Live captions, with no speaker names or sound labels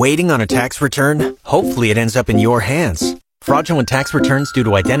Waiting on a tax return? Hopefully it ends up in your hands. Fraudulent tax returns due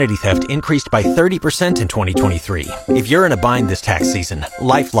to identity theft increased by 30% in 2023. If you're in a bind this tax season,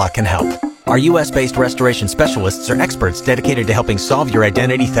 LifeLock can help. Our U.S.-based restoration specialists are experts dedicated to helping solve your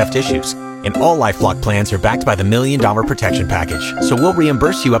identity theft issues. And all LifeLock plans are backed by the $1 Million Protection Package. So we'll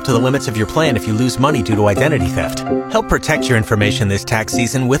reimburse you up to the limits of your plan if you lose money due to identity theft. Help protect your information this tax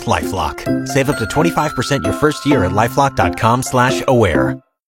season with LifeLock. Save up to 25% your first year at LifeLock.com/aware.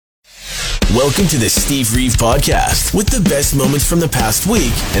 Welcome to the Steve Reeve Podcast with the best moments from the past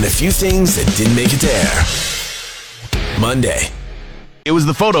week and a few things that didn't make it to air. Monday. It was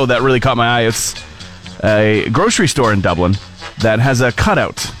the photo that really caught my eye. It's a grocery store in Dublin that has a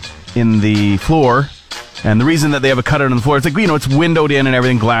cutout in the floor. And the reason that they have a cutout on the floor, it's like, it's windowed in and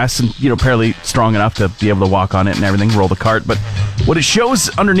everything, glass, and, apparently strong enough to be able to walk on it and everything, roll the cart. But what it shows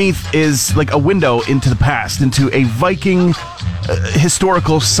underneath is like a window into the past, into a Viking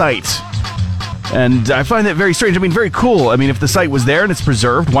historical site. And I find that very strange. Very cool. If the site was there and it's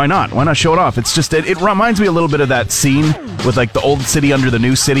preserved, why not? Why not show it off? It's just, it reminds me a little bit of that scene with like the old city under the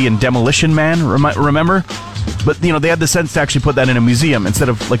new city in Demolition Man, remember? But, they had the sense to actually put that in a museum instead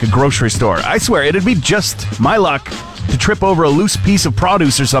of like a grocery store. I swear, it'd be just my luck to trip over a loose piece of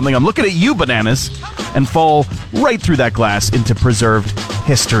produce or something. I'm looking at you, bananas, and fall right through that glass into preserved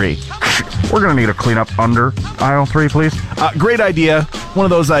history. We're going to need a cleanup under aisle 3, please. Great idea. One of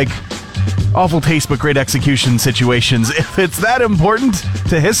those, awful taste but great execution situations. If it's that important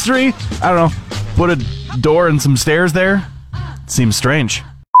to history, I don't know, put a door and some stairs there? Seems strange.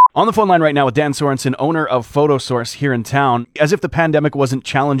 On the phone line right now with Dan Sorensen, owner of PhotoSource here in town. As if the pandemic wasn't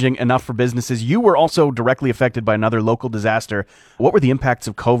challenging enough for businesses, you were also directly affected by another local disaster. What were the impacts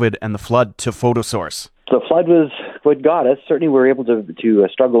of COVID and the flood to PhotoSource? The flood was what got us. Certainly we were able to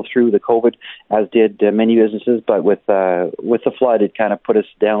struggle through the COVID, as did many businesses, but with the flood, it kind of put us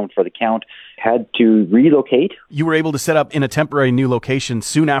down for the count. Had to relocate. You were able to set up in a temporary new location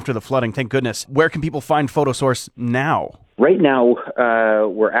soon after the flooding, thank goodness. Where can people find PhotoSource now? Right now,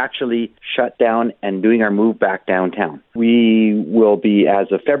 we're actually shut down and doing our move back downtown. We will be,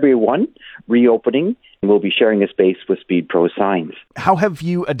 as of February 1, reopening. We'll be sharing a space with Speed Pro signs. How have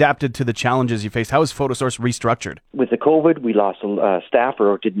you adapted to the challenges you faced? How is PhotoSource restructured? With the COVID, we lost staff,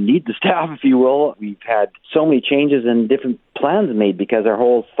 or didn't need the staff, if you will. We've had so many changes and different plans made because our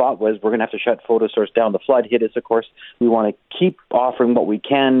whole thought was we're going to have to shut PhotoSource down. The flood hit us, of course. We want to keep offering what we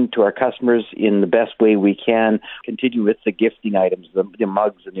can to our customers in the best way we can, continue with the gifting items, the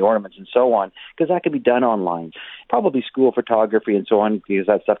mugs and the ornaments and so on, because that can be done online. Probably school photography and so on, because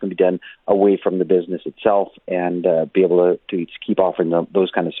that stuff can be done away from the business itself, and be able to keep offering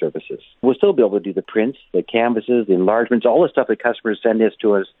those kind of services. We'll still be able to do the prints, the canvases, the enlargements, all the stuff that customers send us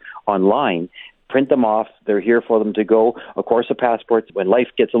to us online. Print them off. They're here for them to go. Of course, the passports, when life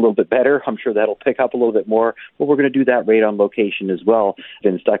gets a little bit better, I'm sure that'll pick up a little bit more. But we're going to do that right on location as well.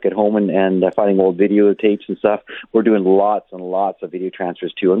 Been stuck at home and finding old videotapes and stuff. We're doing lots and lots of video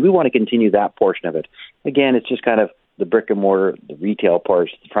transfers too. And we want to continue that portion of it. Again, it's just kind of the brick and mortar, the retail part,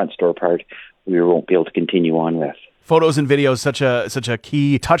 the front store part, we won't be able to continue on with. Photos and videos, such a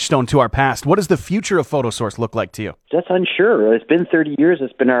key touchstone to our past. What does the future of PhotoSource look like to you? That's unsure. It's been 30 years.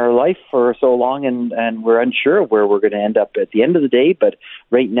 It's been our life for so long, and we're unsure where we're going to end up at the end of the day. But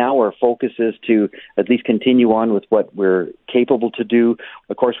right now, our focus is to at least continue on with what we're capable to do.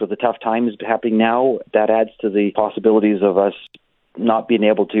 Of course, with the tough times happening now, that adds to the possibilities of us not being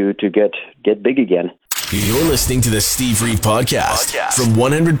able to get big again. You're listening to the Steve Reeve Podcast from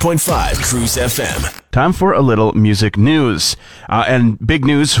 100.5 Cruise FM. Time for a little music news. And big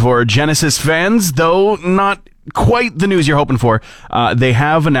news for Genesis fans, though not quite the news you're hoping for. They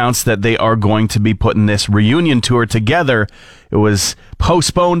have announced that they are going to be putting this reunion tour together. It was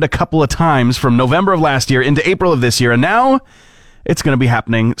postponed a couple of times from November of last year into April of this year, and now it's going to be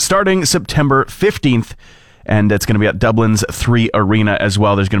happening starting September 15th. And it's going to be at Dublin's 3 Arena as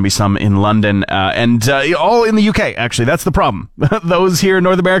well. There's going to be some in London and all in the UK, actually. That's the problem. Those here in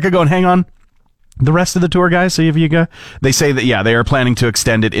North America going, hang on. The rest of the tour, guys, so they say that, they are planning to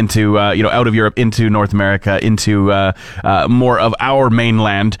extend it into, out of Europe, into North America, into more of our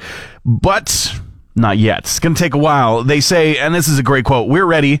mainland. But not yet. It's going to take a while. They say, and this is a great quote, "We're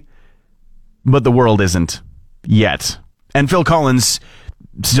ready, but the world isn't yet." And Phil Collins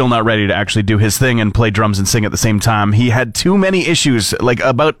still not ready to actually do his thing and play drums and sing at the same time. He had too many issues, like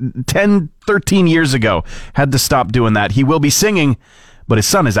about 10, 13 years ago. Had to stop doing that. He will be singing, but his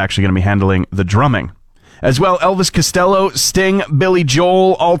son is actually going to be handling the drumming. As well, Elvis Costello, Sting, Billy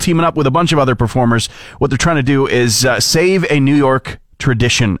Joel, all teaming up with a bunch of other performers. What they're trying to do is save a New York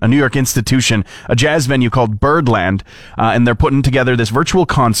Tradition, a New York institution, a jazz venue called Birdland, and they're putting together this virtual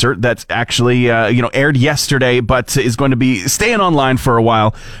concert that's actually, aired yesterday, but is going to be staying online for a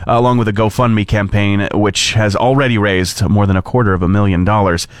while, along with a GoFundMe campaign, which has already raised more than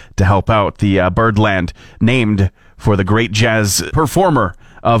 $250,000 to help out the Birdland, named for the great jazz performer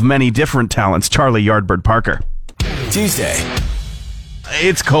of many different talents, Charlie Yardbird Parker. Tuesday.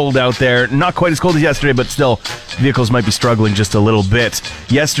 It's cold out there. Not quite as cold as yesterday, but still, vehicles might be struggling just a little bit.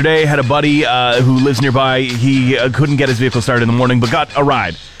 Yesterday, had a buddy who lives nearby. He couldn't get his vehicle started in the morning, but got a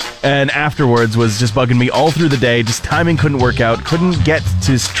ride. And afterwards was just bugging me all through the day. Just timing couldn't work out. Couldn't get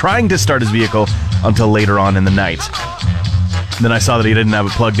to trying to start his vehicle until later on in the night. Then I saw that he didn't have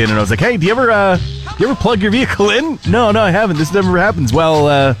it plugged in, and I was like, hey, do you ever plug your vehicle in? No, I haven't. This never happens.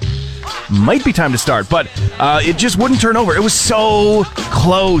 Well, might be time to start, but it just wouldn't turn over. It was so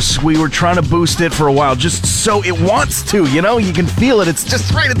close. We were trying to boost it for a while, just so it wants to, you can feel it. It's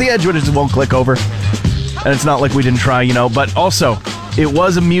just right at the edge, but it just won't click over. And it's not like we didn't try, but also it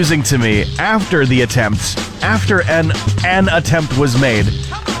was amusing to me after the attempt, after an attempt was made,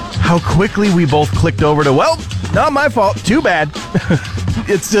 how quickly we both clicked over to, well, not my fault, too bad.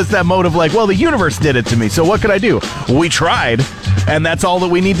 It's just that mode of like, well, the universe did it to me, so what could I do? We tried, and that's all that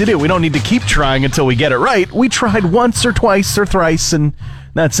we need to do. We don't need to keep trying until we get it right. We tried once or twice or thrice, and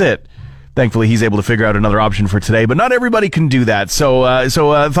that's it. Thankfully, he's able to figure out another option for today, but not everybody can do that. So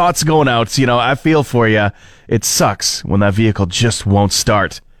thoughts going out, I feel for you. It sucks when that vehicle just won't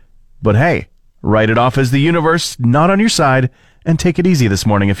start. But hey, write it off as the universe not on your side, and take it easy this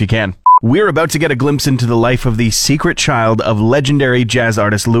morning if you can. We're about to get a glimpse into the life of the secret child of legendary jazz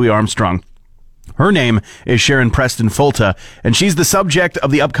artist Louis Armstrong. Her name is Sharon Preston Fulta, and she's the subject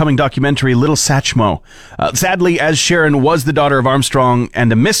of the upcoming documentary Little Satchmo. Sadly, as Sharon was the daughter of Armstrong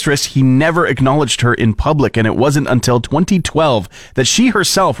and a mistress, he never acknowledged her in public, and it wasn't until 2012 that she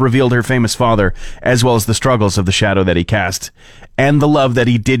herself revealed her famous father, as well as the struggles of the shadow that he cast, and the love that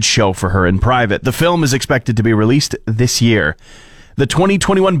he did show for her in private. The film is expected to be released this year. The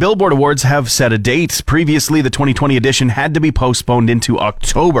 2021 Billboard Awards have set a date. Previously, the 2020 edition had to be postponed into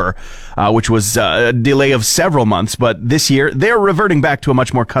October, which was a delay of several months. But this year, they're reverting back to a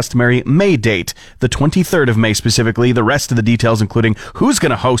much more customary May date, the 23rd of May specifically. The rest of the details, including who's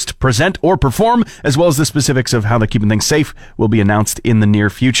going to host, present, or perform, as well as the specifics of how they're keeping things safe, will be announced in the near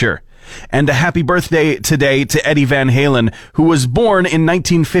future. And a happy birthday today to Eddie Van Halen, who was born in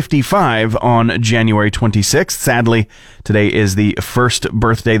 1955 on January 26th. Sadly, today is the first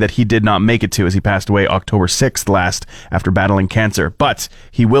birthday that he did not make it to, as he passed away October 6th last after battling cancer. But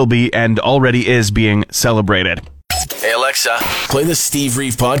he will be and already is being celebrated. Hey Alexa, play the Steve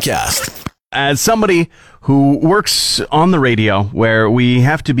Reeve podcast. As somebody who works on the radio, where we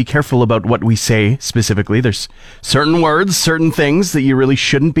have to be careful about what we say specifically, there's certain words, certain things that you really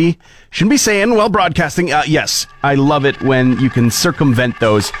shouldn't be saying while broadcasting. Yes, I love it when you can circumvent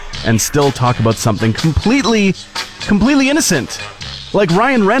those and still talk about something completely innocent. Like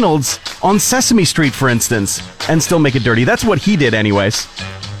Ryan Reynolds on Sesame Street, for instance, and still make it dirty. That's what he did anyways.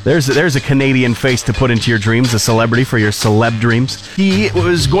 There's a Canadian face to put into your dreams, a celebrity for your celeb dreams. He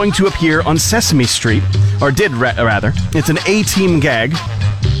was going to appear on Sesame Street, or did rather. It's an A-Team gag,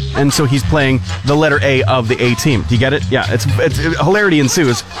 and so he's playing the letter A of the A-Team. Do you get it? Yeah, it's hilarity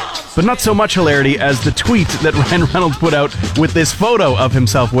ensues, but not so much hilarity as the tweet that Ryan Reynolds put out with this photo of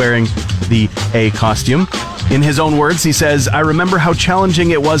himself wearing the A costume. In his own words, he says, "I remember how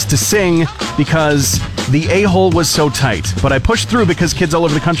challenging it was to sing because the A-hole was so tight, but I pushed through because kids all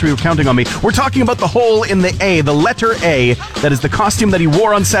over the country were counting on me." We're talking about the hole in the A, the letter A, that is the costume that he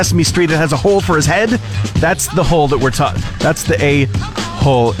wore on Sesame Street. It has a hole for his head. That's the hole that we're talking. That's the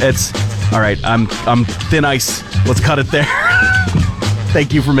A-hole. It's all right. I'm thin ice. Let's cut it there.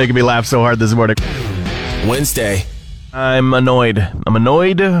 Thank you for making me laugh so hard this morning. Wednesday. I'm annoyed. I'm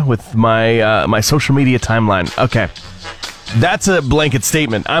annoyed with my social media timeline. Okay. That's a blanket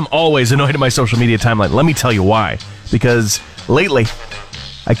statement. I'm always annoyed at my social media timeline. Let me tell you why. Because lately,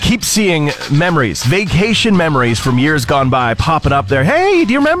 I keep seeing memories, vacation memories from years gone by popping up there. Hey,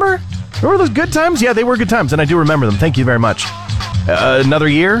 do you remember? Remember those good times? Yeah, they were good times, and I do remember them. Thank you very much. Another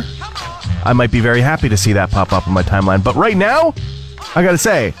year, I might be very happy to see that pop up on my timeline. But right now, I gotta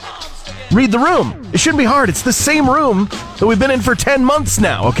say, read the room. It shouldn't be hard. It's the same room that we've been in for 10 months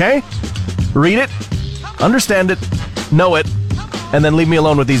now, okay? Read it, understand it, know it, and then leave me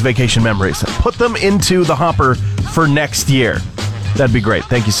alone with these vacation memories. Put them into the hopper for next year. That'd be great.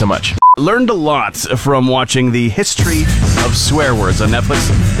 Thank you so much. Learned a lot from watching the History of Swear Words on Netflix.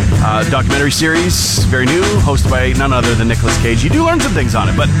 Documentary series, very new, hosted by none other than Nicolas Cage. You do learn some things on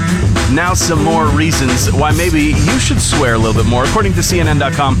it, but now some more reasons why maybe you should swear a little bit more. According to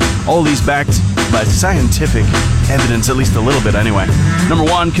CNN.com, all these backed by scientific evidence, at least a little bit anyway. Number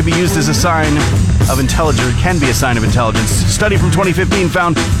one, could be used as a sign of intelligence, can be a sign of intelligence. A study from 2015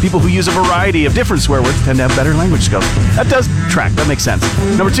 found people who use a variety of different swear words tend to have better language skills. That does track, that makes sense.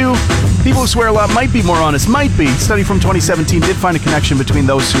 Number two, people who swear a lot might be more honest. Might be. A study from 2017 did find a connection between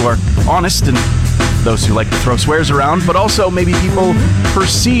those who are honest and those who like to throw swears around, but also maybe people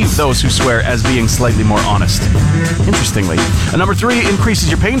perceive those who swear as being slightly more honest. Interestingly. Number three, increases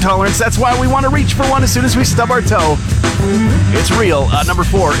your pain tolerance. That's why we want to reach for one as soon as we stub our toe. It's real. Number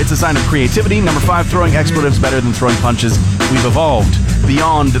four, it's a sign of creativity. Number five, throwing expletives better than throwing punches. We've evolved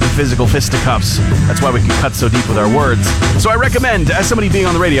beyond the physical fisticuffs. That's why we can cut so deep with our words. So I recommend, as somebody being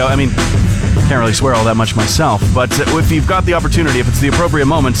on the radio, I mean, can't really swear all that much myself, but if you've got the opportunity, if it's the appropriate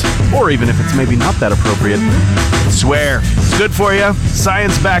moment, or even if it's maybe not that appropriate, swear. It's good for you.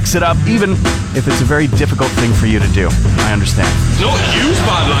 Science backs it up, even if it's a very difficult thing for you to do. I understand. Don't use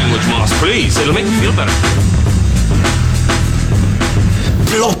bad language, Moss, please. It'll make me feel better.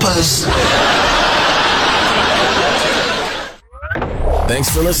 Bloppers. Thanks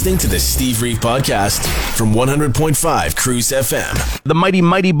for listening to the Steve Reeve Podcast from 100.5 Cruise FM. The Mighty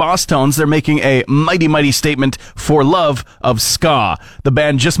Mighty Boss Tones, they're making a mighty mighty statement for love of ska. The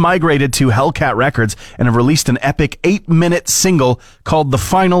band just migrated to Hellcat Records and have released an epic 8-minute single called The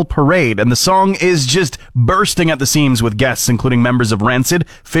Final Parade. And the song is just bursting at the seams with guests, including members of Rancid,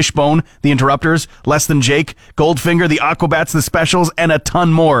 Fishbone, The Interrupters, Less Than Jake, Goldfinger, The Aquabats, The Specials, and a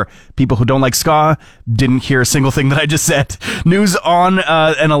ton more. People who don't like ska didn't hear a single thing that I just said. News on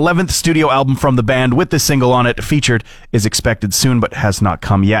an 11th studio album from the band with this single on it featured is expected soon, but has not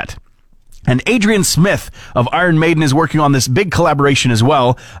come yet. And Adrian Smith of Iron Maiden is working on this big collaboration as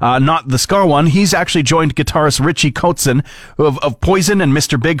well. Not the ska one. He's actually joined guitarist Richie Kotzen of Poison and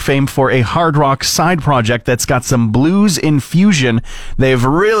Mr. Big fame for a hard rock side project that's got some blues infusion. They've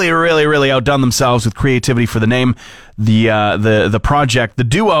really outdone themselves with creativity for the name, the project, the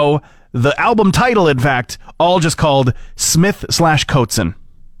duo, the album title, in fact, all just called Smith/Kotzen.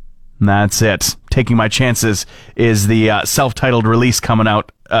 That's it. Taking My Chances is the self-titled release coming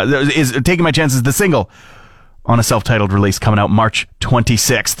out. Is Taking My Chances the single on a self-titled release coming out March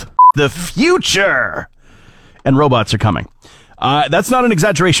 26th. The future! And robots are coming. That's not an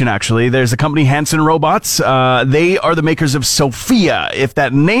exaggeration, actually. There's a company, Hanson Robots. They are the makers of Sophia. If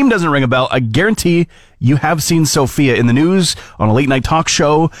that name doesn't ring a bell, I guarantee you have seen Sophia in the news on a late-night talk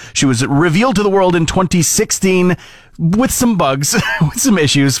show. She was revealed to the world in 2016 with some bugs, with some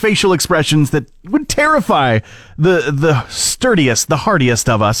issues, facial expressions that would terrify the sturdiest, the hardiest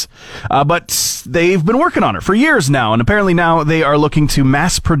of us. But they've been working on her for years now, and apparently now they are looking to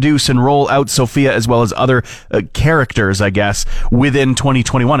mass produce and roll out Sophia as well as other characters, I guess, within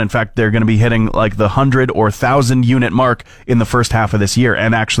 2021. In fact, they're going to be hitting like the 100 or 1,000 unit mark in the first half of this year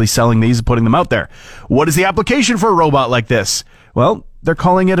and actually selling these and putting them out there. What is the application for a robot like this? Well, they're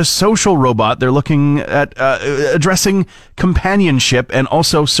calling it a social robot. They're looking at addressing companionship and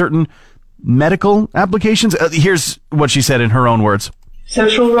also certain medical applications. Here's what she said in her own words.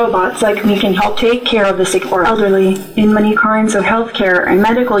 Social robots like me can help take care of the sick or elderly in many kinds of healthcare and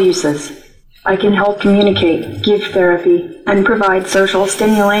medical uses. I can help communicate, give therapy, and provide social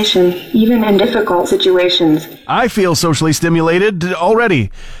stimulation, even in difficult situations. I feel socially stimulated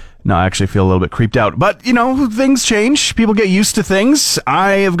already. No, I actually feel a little bit creeped out. But, you know, things change. People get used to things.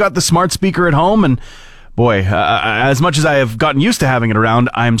 I have got the smart speaker at home, and boy, as much as I have gotten used to having it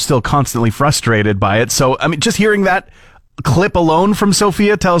around, I'm still constantly frustrated by it. So, I mean, just hearing that clip alone from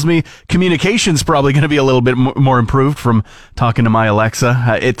Sophia tells me communication's probably going to be a little bit more improved from talking to my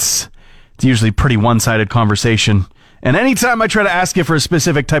Alexa. It's usually pretty one-sided conversation. And anytime I try to ask you for a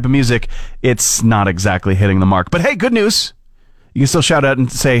specific type of music, it's not exactly hitting the mark. But hey, good news. You can still shout out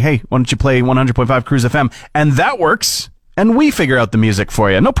and say, hey, why don't you play 100.5 Cruise FM? And that works. And we figure out the music for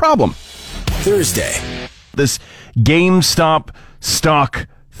you. No problem. Thursday. This GameStop stock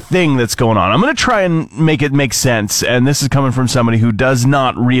thing that's going on. I'm going to try and make it make sense. And this is coming from somebody who does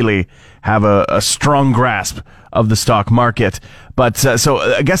not really have a strong grasp of the stock market. But so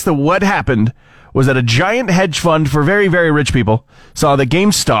I guess what happened was that a giant hedge fund for very, very rich people saw that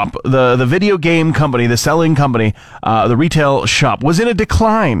GameStop, the video game company, the selling company, the retail shop, was in a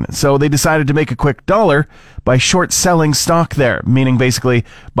decline. So they decided to make a quick dollar by short selling stock there, meaning basically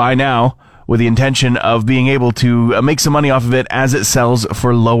buy now with the intention of being able to make some money off of it as it sells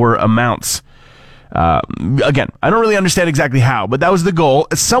for lower amounts. Again, I don't really understand exactly how, but that was the goal.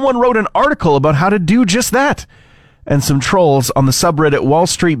 Someone wrote an article about how to do just that. And some trolls on the subreddit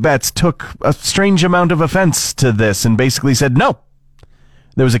Wallstreet Bets took a strange amount of offense to this and basically said no.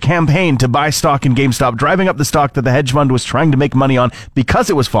 There was a campaign to buy stock in GameStop, driving up the stock that the hedge fund was trying to make money on because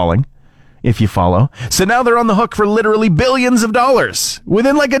it was falling, if you follow. So now they're on the hook for literally billions of dollars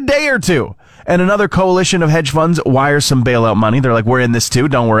within like a day or two. And another coalition of hedge funds wires some bailout money. They're like, we're in this too.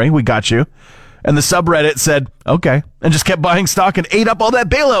 Don't worry. We got you. And the subreddit said, okay, and just kept buying stock and ate up all that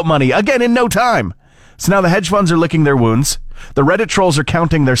bailout money again in no time. So now the hedge funds are licking their wounds. The Reddit trolls are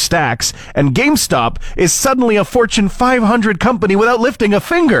counting their stacks, and GameStop is suddenly a Fortune 500 company without lifting a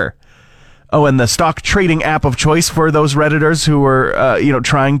finger. Oh, and the stock trading app of choice for those Redditors who were,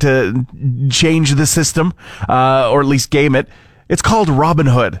 trying to change the system, or at least game it, it's called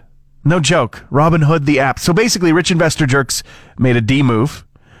Robinhood. No joke. Robinhood, the app. So basically, rich investor jerks made a D-move.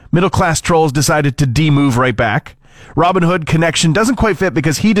 Middle-class trolls decided to D-move right back. Robinhood connection doesn't quite fit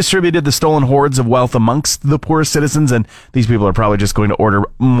because he distributed the stolen hordes of wealth amongst the poorest citizens, and these people are probably just going to order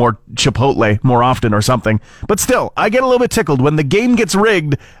more Chipotle more often or something. But still, I get a little bit tickled when the game gets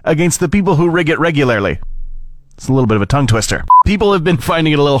rigged against the people who rig it regularly. It's a little bit of a tongue twister. People have been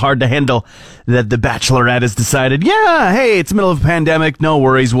finding it a little hard to handle that the Bachelorette has decided, yeah, hey, it's the middle of a pandemic, no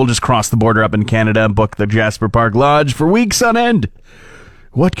worries, we'll just cross the border up in Canada and book the Jasper Park Lodge for weeks on end.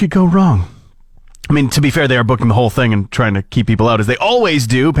 What could go wrong? I mean, to be fair, they are booking the whole thing and trying to keep people out, as they always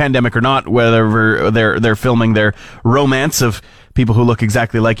do, pandemic or not, whether they're filming their romance of people who look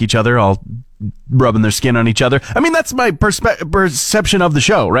exactly like each other, all rubbing their skin on each other. I mean, that's my perception of the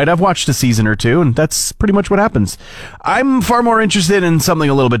show, right? I've watched a season or two, and that's pretty much what happens. I'm far more interested in something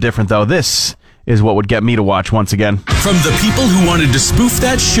a little bit different, though. This is what would get me to watch once again. From the people who wanted to spoof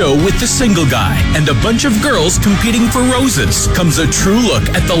that show with the single guy and a bunch of girls competing for roses comes a true look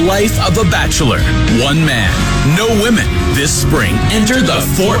at the life of a bachelor. One man, no women. This spring, enter the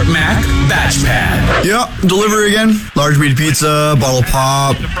Fort Mac Batch Pad. Yeah, delivery again. Large meat pizza, bottle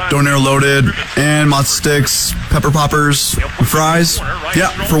pop, donair loaded, and matzo sticks, pepper poppers, and fries.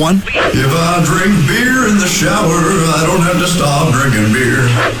 Yeah, for one. If I drink beer in the shower, I don't have to stop drinking beer.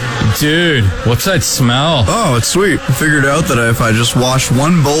 Dude, what's that smell? Oh, it's sweet. I figured out that if I just wash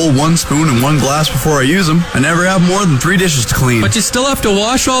one bowl, one spoon, and one glass before I use them, I never have more than 3 dishes to clean. But you still have to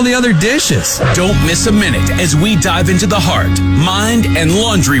wash all the other dishes. Don't miss a minute as we dive into the heart, mind, and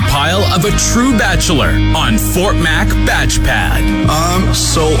laundry pile of a true bachelor on Fort Mac Batch Pad. I'm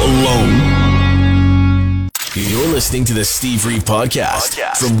so alone. You're listening to the Steve Reeve Podcast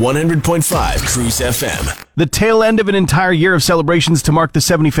from 100.5 Cruise FM. The tail end of an entire year of celebrations to mark the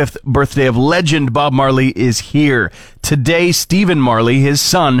 75th birthday of legend Bob Marley is here. Today, Stephen Marley, his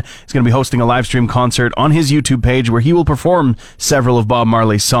son, is going to be hosting a live stream concert on his YouTube page where he will perform several of Bob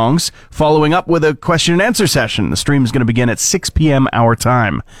Marley's songs, following up with a question and answer session. The stream is going to begin at 6 p.m. our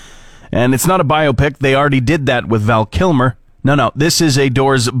time. And it's not a biopic. They already did that with Val Kilmer. No, this is a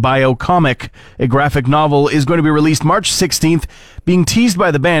Doors biocomic. A graphic novel is going to be released March 16th, being teased by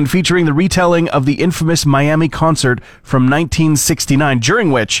the band, featuring the retelling of the infamous Miami concert from 1969,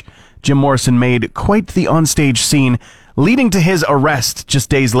 during which Jim Morrison made quite the onstage scene, leading to his arrest just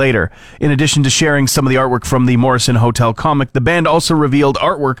days later. In addition to sharing some of the artwork from the Morrison Hotel comic, the band also revealed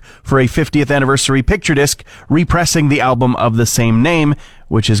artwork for a 50th anniversary picture disc, repressing the album of the same name,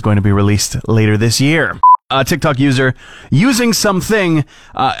 which is going to be released later this year. A TikTok user using something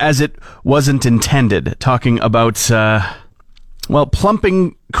as it wasn't intended, talking about,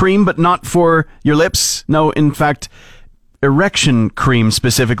 plumping cream, but not for your lips. No, in fact, erection cream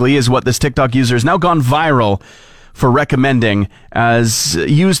specifically is what this TikTok user has now gone viral for recommending as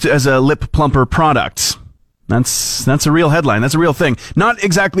used as a lip plumper product. That's a real headline. That's a real thing. Not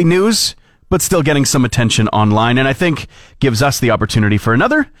exactly news, but still getting some attention online, and I think gives us the opportunity for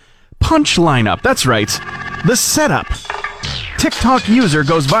another punch lineup. That's right. The setup. TikTok user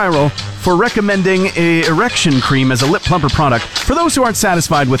goes viral for recommending a erection cream as a lip plumper product for those who aren't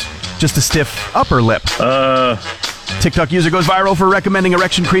satisfied with just a stiff upper lip. TikTok user goes viral for recommending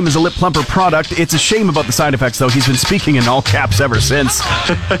erection cream as a lip plumper product. It's a shame about the side effects, though. He's been speaking in all caps ever since.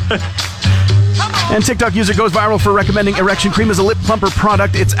 And TikTok user goes viral for recommending erection cream as a lip plumper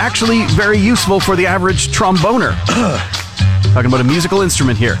product. It's actually very useful for the average tromboner. Talking about a musical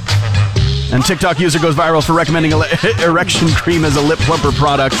instrument here. And TikTok user goes viral for recommending erection cream as a lip plumper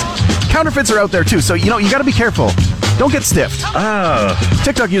product. Counterfeits are out there too, so you got to be careful. Don't get stiffed.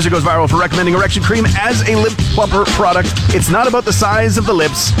 TikTok user goes viral for recommending erection cream as a lip plumper product. It's not about the size of the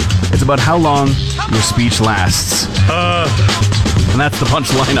lips. It's about how long your speech lasts. And that's the punch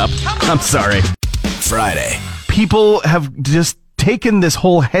lineup. I'm sorry. Friday. People have just taken this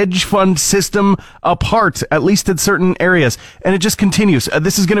whole hedge fund system apart, at least in certain areas, and it just continues.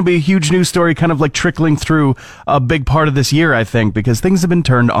 This is going to be a huge news story, kind of like trickling through a big part of this year, I think, because things have been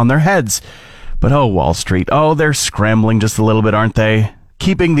turned on their heads. But oh, Wall Street, oh, they're scrambling just a little bit, aren't they?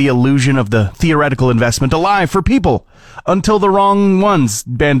 Keeping the illusion of the theoretical investment alive for people until the wrong ones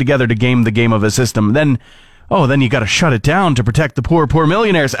band together to game the game of a system. Then you got to shut it down to protect the poor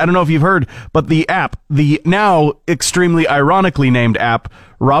millionaires. I don't know if you've heard, but the app, the now extremely ironically named app,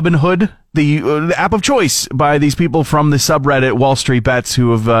 Robinhood, the app of choice by these people from the subreddit Wallstreet Bets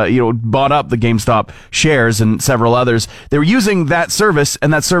who have bought up the GameStop shares and several others. They were using that service,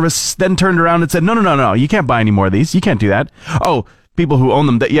 and that service then turned around and said, no, you can't buy any more of these. You can't do that. Oh, people who own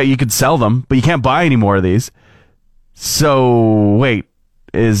them, you could sell them, but you can't buy any more of these. So, wait.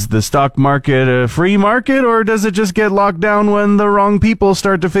 Is the stock market a free market, or does it just get locked down when the wrong people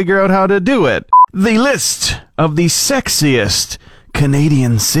start to figure out how to do it? The list of the sexiest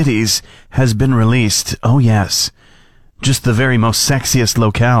Canadian cities has been released. Oh yes, just the very most sexiest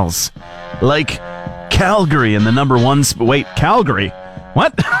locales. Like Calgary in the number one... Wait, Calgary?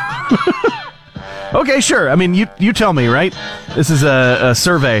 What? Okay, sure. I mean, you tell me, right? This is a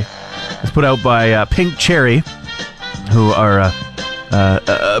survey. It's put out by Pink Cherry, who are...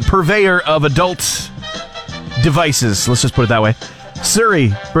 a purveyor of adult devices. Let's just put it that way.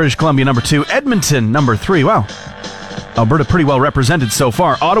 Surrey, British Columbia, number 2. Edmonton, number 3. Wow. Alberta pretty well represented so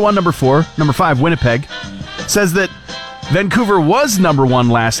far. Ottawa, number 4. Number 5, Winnipeg. Says that Vancouver was number 1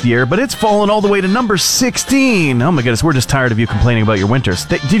 last year, but it's fallen all the way to number 16. Oh my goodness, we're just tired of you complaining about your winters.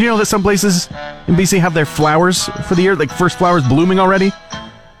 Did you know that some places in BC have their flowers for the year, like first flowers blooming already?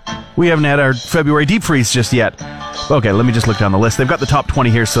 We haven't had our February deep freeze just yet. Okay, let me just look down the list. They've got the top 20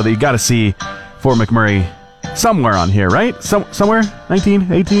 here, so that you got to see Fort McMurray somewhere on here, right? Somewhere?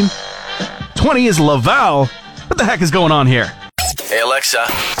 19, 18? 20 is Laval. What the heck is going on here? Hey, Alexa,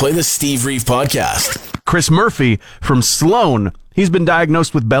 play the Steve Reeve podcast. Chris Murphy from Sloan. He's been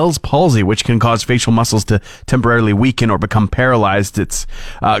diagnosed with Bell's palsy, which can cause facial muscles to temporarily weaken or become paralyzed. It's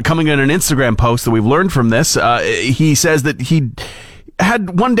coming in an Instagram post that we've learned from this. He says that he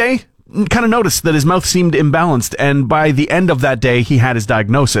had one day kind of noticed that his mouth seemed imbalanced, and by the end of that day, he had his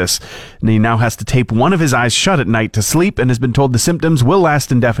diagnosis. And he now has to tape one of his eyes shut at night to sleep, and has been told the symptoms will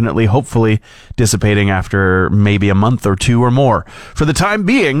last indefinitely, hopefully dissipating after maybe a month or 2 or more. For the time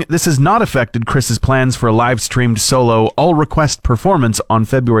being, this has not affected Chris's plans for a live-streamed solo all-request performance on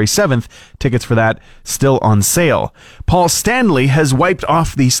February 7th. Tickets for that still on sale. Paul Stanley has wiped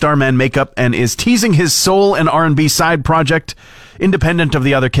off the Starman makeup and is teasing his soul and R&B side project, independent of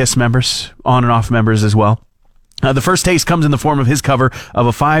the other Kiss members, on and off members as well. The first taste comes in the form of his cover of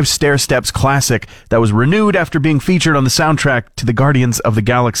a 5 Stair Steps classic that was renewed after being featured on the soundtrack to the Guardians of the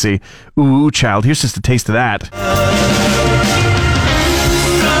Galaxy. Ooh, child, here's just a taste of that.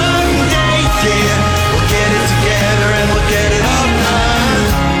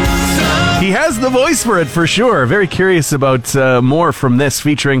 He has the voice for it, for sure. Very curious about more from this,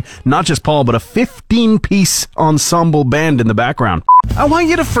 featuring not just Paul, but a 15-piece ensemble band in the background. I want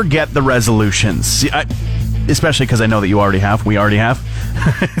you to forget the resolutions, especially because I know that you already have. We already have.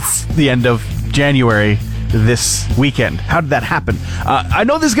 It's the end of January this weekend. How did that happen? I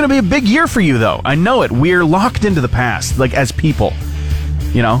know this is going to be a big year for you, though. I know it. We're locked into the past, like as people,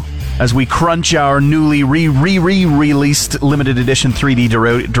 you know? As we crunch our newly re-released limited edition 3D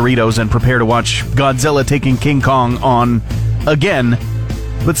Doritos and prepare to watch Godzilla taking King Kong on again.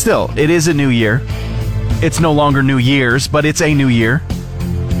 But still, it is a new year. It's no longer New Year's, but it's a new year.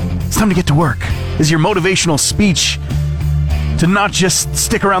 It's time to get to work. Is your motivational speech to not just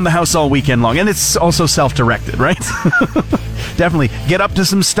stick around the house all weekend long. And it's also self-directed, right? Definitely get up to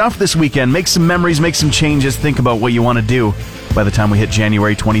some stuff this weekend. Make some memories, make some changes. Think about what you want to do by the time we hit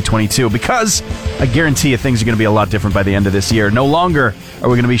January 2022, because I guarantee you things are going to be a lot different by the end of this year. No longer are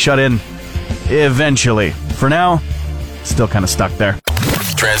we going to be shut in. Eventually. For now, still kind of stuck there.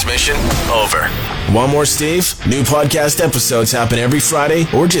 Transmission over. Want more Steve? New podcast episodes happen every Friday,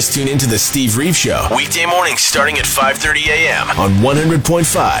 or just tune into the Steve Reeve Show. Weekday mornings starting at 5:30 a.m. on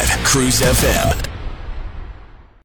 100.5 Cruise FM.